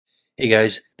Hey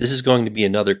guys, this is going to be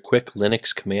another quick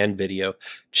Linux command video.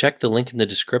 Check the link in the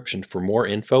description for more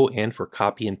info and for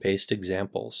copy and paste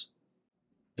examples.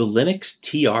 The Linux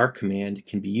tr command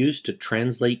can be used to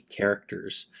translate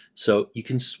characters. So you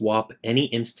can swap any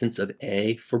instance of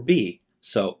A for B.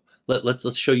 So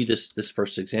let's show you this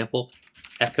first example.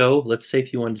 Echo, let's say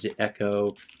if you wanted to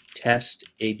echo test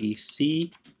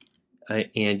ABC,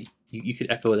 and you could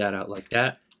echo that out like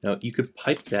that. Now you could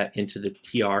pipe that into the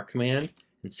tr command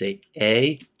and say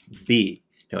A, B.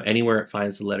 Now anywhere it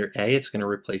finds the letter A, it's going to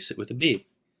replace it with a B.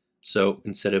 So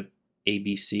instead of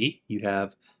ABC, you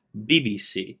have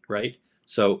BBC, right?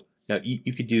 So now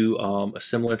you could do a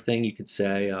similar thing. You could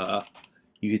say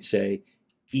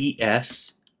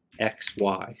ESXY.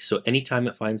 So anytime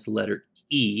it finds the letter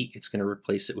E, it's going to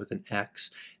replace it with an X.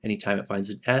 Anytime it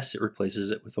finds an S, it replaces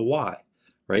it with a Y.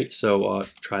 Right? So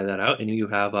try that out, and you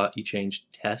have you change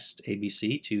test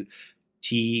ABC to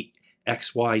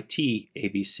TXYT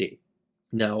ABC.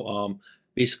 Now,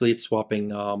 basically, it's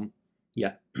swapping.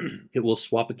 Yeah, it will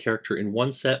swap a character in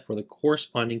one set for the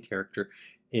corresponding character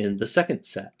in the second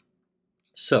set.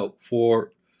 So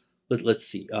let's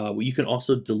see, you can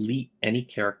also delete any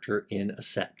character in a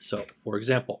set. So, for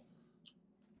example,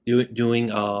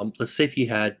 let's say if you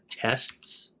had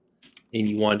tests and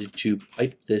you wanted to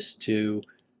pipe this to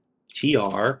tr,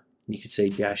 you could say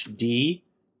 -d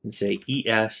and say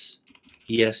est,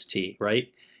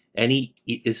 right?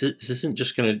 This isn't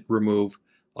just going to remove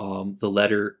the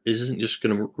letter. This isn't just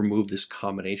going to remove this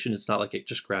combination. It's not like it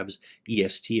just grabs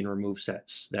est and removes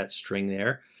that string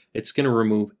there. It's going to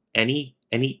remove any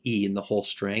e in the whole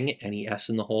string, any s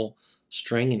in the whole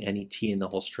string, and any t in the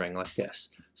whole string, like this.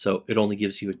 So it only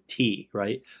gives you a t,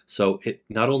 right? So it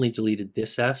not only deleted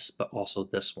this s, but also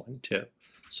this one too.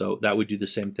 So that would do the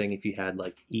same thing if you had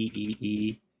like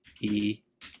E,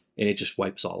 and it just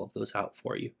wipes all of those out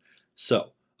for you.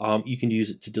 So you can use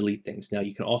it to delete things. Now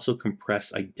you can also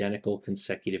compress identical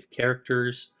consecutive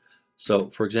characters. So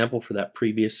for example, for that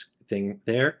previous thing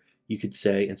there, you could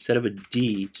say instead of a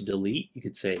D to delete, you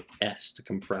could say S to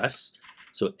compress.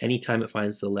 So anytime it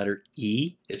finds the letter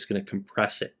E, it's going to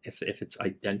compress it if it's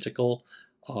identical.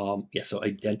 So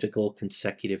identical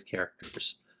consecutive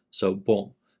characters. So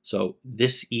boom. So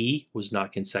this E was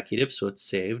not consecutive, so it's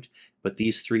saved, but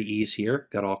these three E's here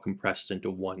got all compressed into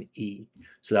one E.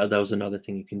 So that was another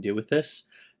thing you can do with this.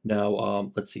 Now,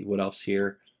 let's see what else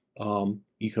here.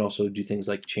 You can also do things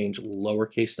like change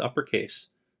lowercase to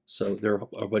uppercase. So there are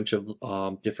a bunch of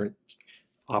different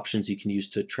options you can use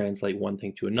to translate one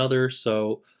thing to another.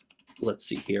 So let's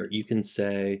see here. You can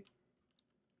say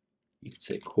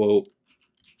quote,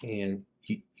 and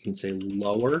you can say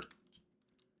lower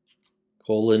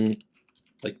colon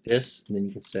like this, and then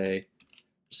you can say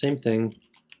same thing,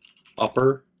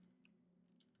 upper,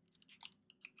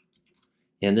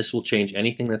 and this will change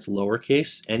anything that's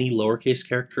lowercase. Any lowercase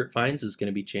character it finds is going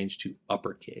to be changed to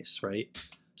uppercase, right?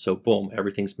 So boom,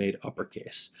 everything's made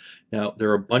uppercase. Now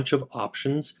there are a bunch of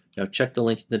options. Now check the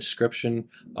link in the description.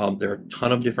 There are a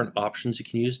ton of different options you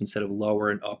can use instead of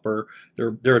lower and upper.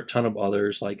 There are a ton of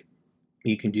others, like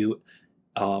you can do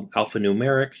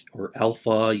alphanumeric or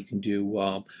alpha. You can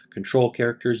do control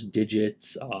characters,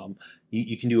 digits.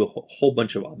 You can do a whole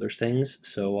bunch of other things.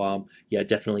 So yeah,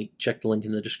 definitely check the link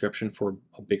in the description for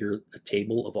a bigger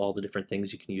table of all the different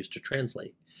things you can use to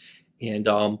translate. And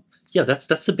yeah,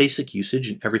 that's the basic usage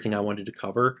and everything I wanted to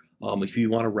cover. If you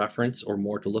want a reference or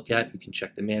more to look at, you can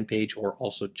check the man page or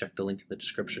also check the link in the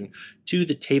description to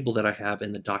the table that I have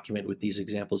in the document with these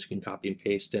examples you can copy and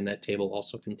paste. And that table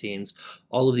also contains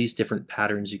all of these different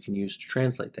patterns you can use to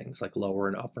translate things like lower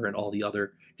and upper and all the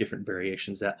other different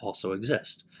variations that also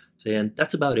exist. So, and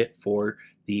that's about it for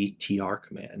the tr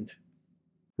command.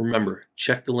 Remember,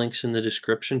 check the links in the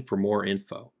description for more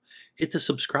info. Hit the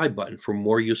subscribe button for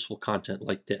more useful content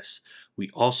like this. We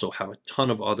also have a ton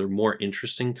of other more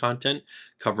interesting content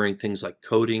covering things like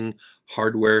coding,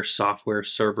 hardware, software,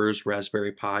 servers,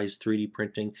 Raspberry Pis, 3D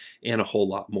printing, and a whole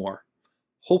lot more.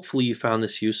 Hopefully you found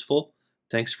this useful.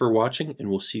 Thanks for watching, and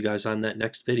we'll see you guys on that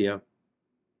next video.